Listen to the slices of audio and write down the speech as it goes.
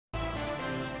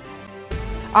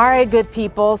All right, good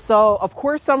people. So, of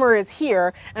course, summer is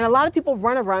here, and a lot of people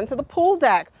run to the pool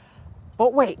deck.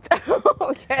 But wait,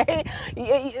 okay?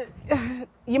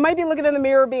 You might be looking in the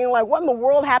mirror being like, what in the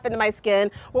world happened to my skin?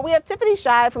 Well, we have Tiphanie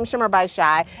Shy from Shimmer by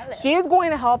Shy. Hello. She is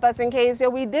going to help us in case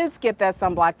we did skip that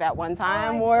sunblock that one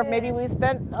time, or maybe we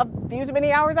spent a few too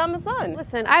many hours out in the sun.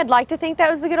 Listen, I'd like to think that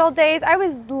was the good old days. I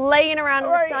was laying around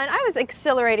in the sun. I was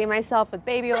exhilarating myself with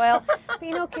baby oil. But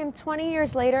you know, Kim, 20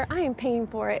 years later, I am paying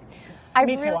for it.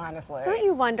 Me too, honestly. Don't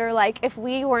you wonder, like, if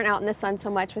we weren't out in the sun so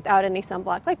much without any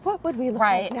sunblock, like, what would we look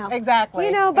like now? Exactly.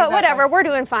 You know, but whatever, we're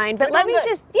doing fine. But let me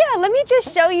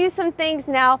just show you some things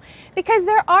now, because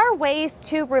there are ways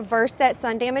to reverse that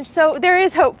sun damage. So there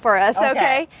is hope for us,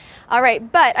 okay? All right,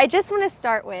 but I just want to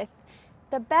start with,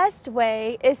 the best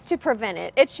way is to prevent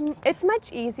it. It's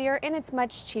much easier and it's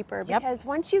much cheaper, because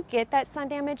once you get that sun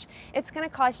damage, it's going to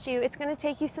cost you, it's going to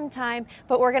take you some time,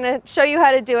 but we're going to show you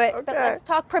how to do it. But let's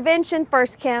talk prevention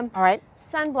first, Kim. All right.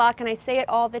 Sunblock, and I say it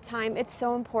all the time, it's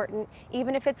so important.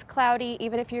 Even if it's cloudy,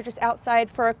 even if you're just outside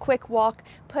for a quick walk,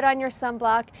 put on your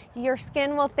sunblock. Your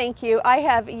skin will thank you. I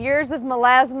have years of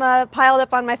melasma piled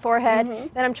up on my forehead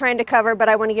that I'm trying to cover, but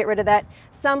I want to get rid of that.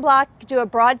 Sunblock, do a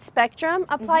broad spectrum,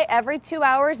 apply every 2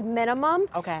 hours minimum.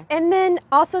 Okay. And then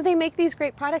also they make these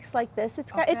great products like this.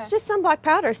 It's just sunblock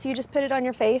powder, so you just put it on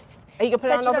your face. And you can put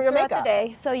it on over your makeup. The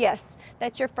day. So yes,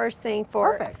 that's your first thing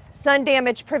for sun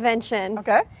damage prevention.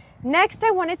 Okay. Next, I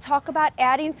want to talk about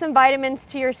adding some vitamins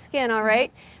to your skin, all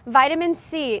right? Vitamin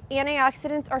C,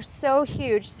 antioxidants are so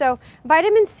huge. So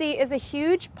vitamin C is a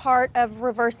huge part of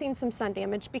reversing some sun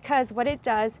damage, because what it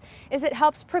does is it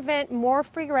helps prevent more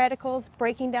free radicals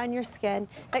breaking down your skin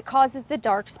that causes the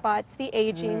dark spots, the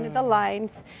aging, the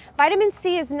lines. Vitamin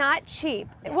C is not cheap.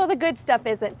 Well, the good stuff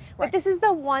isn't. But this is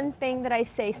the one thing that I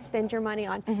say spend your money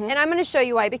on. And I'm going to show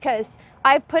you why, because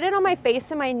I've put it on my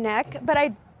face and my neck, but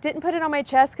I didn't put it on my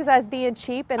chest because I was being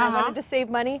cheap and I wanted to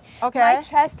save money. My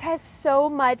chest has so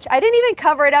much. I didn't even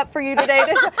cover it up for you today.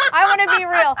 I want to be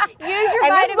real. Use your vitamin C.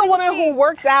 And this is the woman who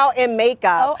works out in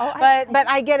makeup. But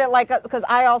I get it, like, because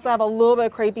I also have a little bit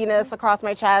of crepiness across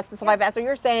my chest and stuff like that. So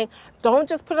you're saying, don't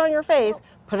just put it on your face,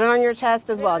 put it on your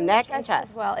chest as well, neck and chest.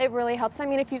 As well, it really helps. I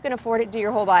mean, if you can afford it, do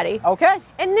your whole body. Okay.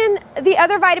 And then the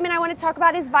other vitamin I want to talk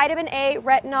about is vitamin A,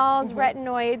 retinols,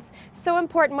 retinoids. So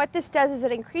important. What this does is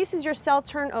it increases your cell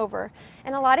turnover.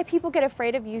 And a lot of people get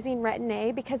afraid of using retin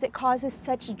A because it causes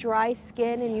such dry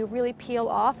skin and you really peel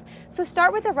off. So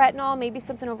start with a retinol, maybe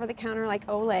something over the counter like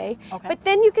Olay. But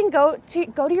then you can go to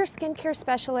your skincare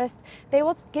specialist. They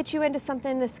will get you into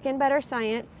something, the Skin Better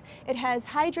Science. It has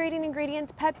hydrating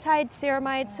ingredients, peptides,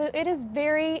 ceramides, so it is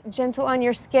very gentle on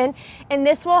your skin, and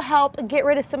this will help get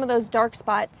rid of some of those dark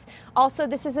spots. Also,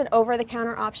 this is an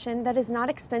over-the-counter option that is not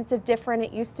expensive, different.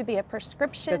 It used to be a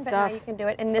prescription, but now you can do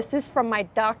it. And this is from my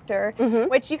doctor,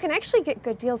 which you can actually get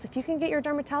good deals. If you can get your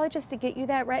dermatologist to get you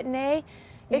that retin A,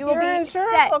 you will be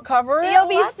insurance will cover it. You'll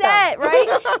be set,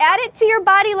 right? Add it to your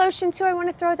body lotion too. I want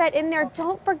to throw that in there.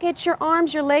 Don't forget your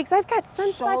arms, your legs. I've got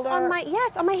sunspots on my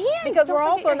hands. Because we're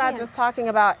also not just talking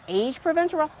about age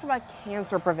prevention, we're also talking about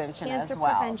cancer prevention as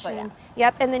well. Prevention.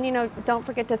 Yep. And then, you know, don't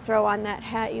forget to throw on that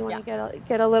hat. You want to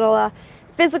get a little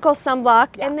physical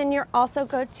sunblock, and then you're also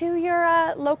go to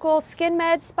your local skin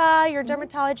med spa, your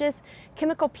dermatologist.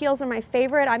 Chemical peels are my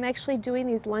favorite. I'm actually doing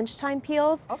these lunchtime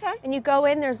peels. And you go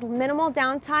in, there's minimal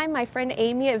downtime. My friend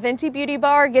Amy at Venti Beauty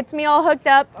Bar gets me all hooked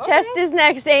up. Chest is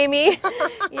next, Amy.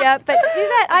 Yep, but do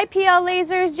that IPL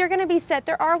lasers, you're gonna be set.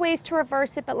 There are ways to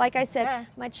reverse it, but like I said,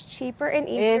 much cheaper and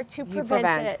easier to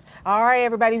prevent it. All right,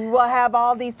 everybody, we'll have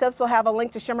all these tips. We'll have a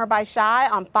link to Shimmer by Shy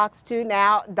on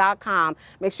fox2now.com.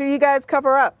 Make sure you guys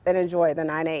cover up and enjoy the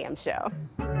 9 a.m. show.